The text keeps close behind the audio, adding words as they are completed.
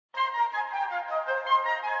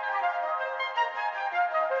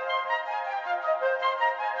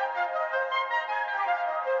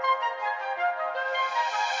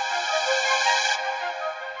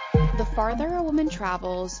farther a woman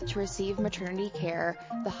travels to receive maternity care,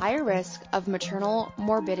 the higher risk of maternal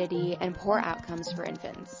morbidity and poor outcomes for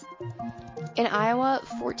infants. In Iowa,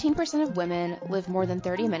 14% of women live more than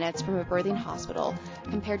 30 minutes from a birthing hospital,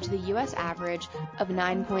 compared to the U.S. average of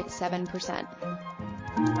 9.7%.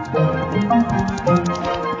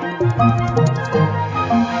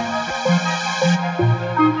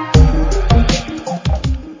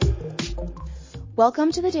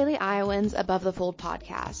 Welcome to the Daily Iowans Above the Fold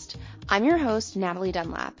podcast. I'm your host, Natalie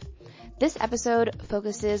Dunlap. This episode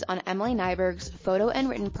focuses on Emily Nyberg's photo and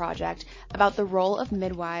written project about the role of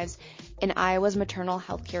midwives in Iowa's maternal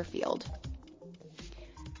healthcare field.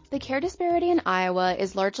 The care disparity in Iowa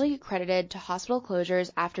is largely credited to hospital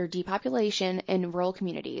closures after depopulation in rural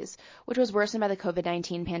communities, which was worsened by the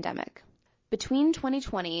COVID-19 pandemic. Between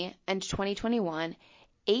 2020 and 2021,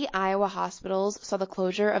 8 Iowa hospitals saw the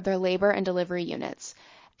closure of their labor and delivery units,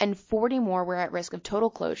 and 40 more were at risk of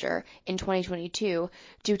total closure in 2022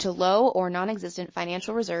 due to low or non-existent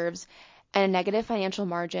financial reserves and a negative financial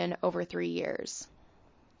margin over 3 years.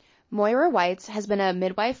 Moira Weitz has been a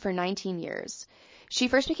midwife for 19 years. She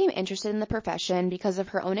first became interested in the profession because of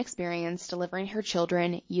her own experience delivering her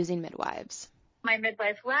children using midwives. My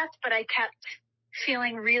midwife left, but I kept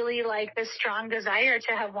feeling really like this strong desire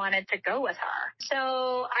to have wanted to go with her. So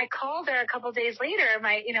I called her a couple days later,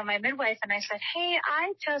 my midwife, and I said, hey,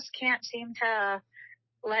 I just can't seem to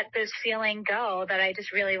let this feeling go that I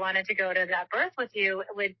just really wanted to go to that birth with you.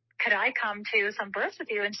 Could I come to some births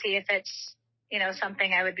with you and see if it's,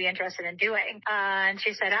 something I would be interested in doing? And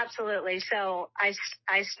she said, absolutely. So I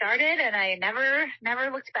started and I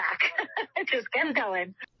never looked back. I just kept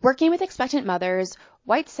going. Working with expectant mothers,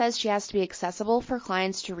 White says she has to be accessible for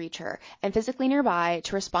clients to reach her and physically nearby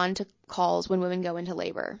to respond to calls when women go into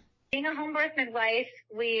labor. Being a home birth midwife,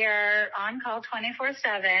 we are on call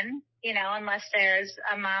 24/7, unless there's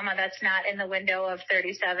a mama that's not in the window of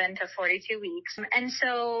 37 to 42 weeks. And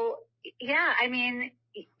so, yeah, I mean,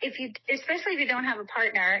 especially if you don't have a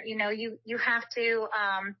partner, you have to,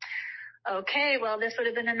 okay, well, this would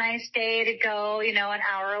have been a nice day to go, an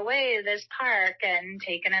hour away to this park and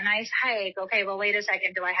taken a nice hike. Okay, well, wait a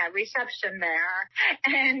second. Do I have reception there?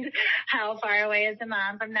 And how far away is the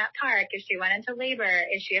mom from that park? If she went into labor,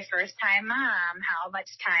 is she a first-time mom? How much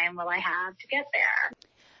time will I have to get there?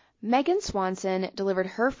 Megan Swanson delivered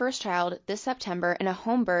her first child this September in a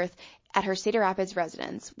home birth at her Cedar Rapids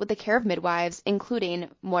residence with the care of midwives,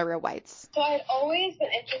 including Moira Weitz. So I'd always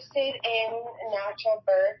been interested in natural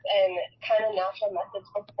birth and kind of natural methods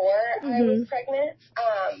before I was pregnant.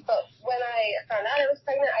 But when I found out I was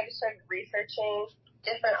pregnant, I just started researching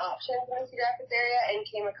different options in the Cedar Rapids area and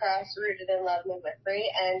came across Rooted in Love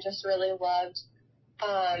Midwifery and just really loved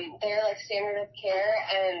their standard of care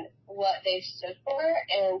and what they stood for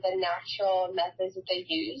and the natural methods that they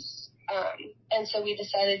use. And so we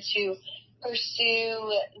decided to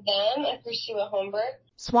pursue them and pursue a home birth.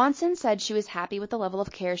 Swanson said she was happy with the level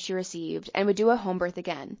of care she received and would do a home birth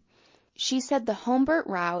again. She said the home birth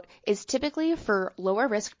route is typically for lower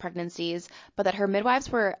risk pregnancies, but that her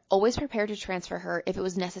midwives were always prepared to transfer her if it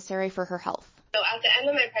was necessary for her health. So at the end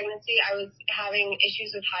of my pregnancy, I was having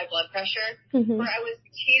issues with high blood pressure, where I was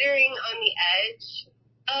teetering on the edge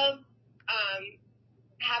of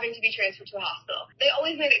having to be transferred to a hospital. They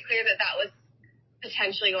always made it clear that that was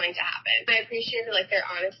potentially going to happen. I appreciated their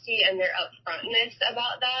honesty and their upfrontness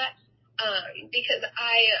about that, because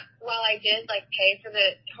while I did pay for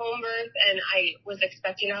the home birth and I was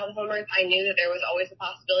expecting to have a home birth, I knew that there was always a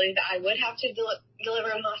possibility that I would have to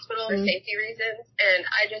deliver in hospital for safety reasons. And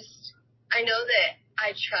I know that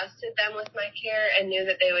I trusted them with my care and knew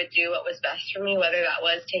that they would do what was best for me, whether that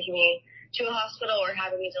was taking me to a hospital or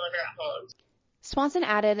having me deliver at home. Swanson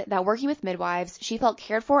added that working with midwives, she felt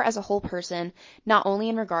cared for as a whole person, not only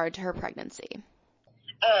in regard to her pregnancy.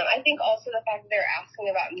 I think also the fact that they were asking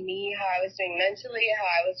about me, how I was doing mentally, how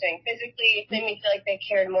I was doing physically, made me feel like they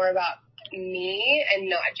cared more about me and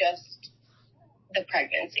not just the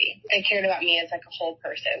pregnancy. They cared about me as a whole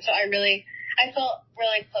person. So I felt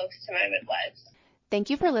really close to my midwives. Thank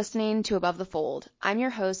you for listening to Above the Fold. I'm your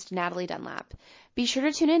host, Natalie Dunlap. Be sure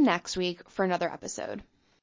to tune in next week for another episode.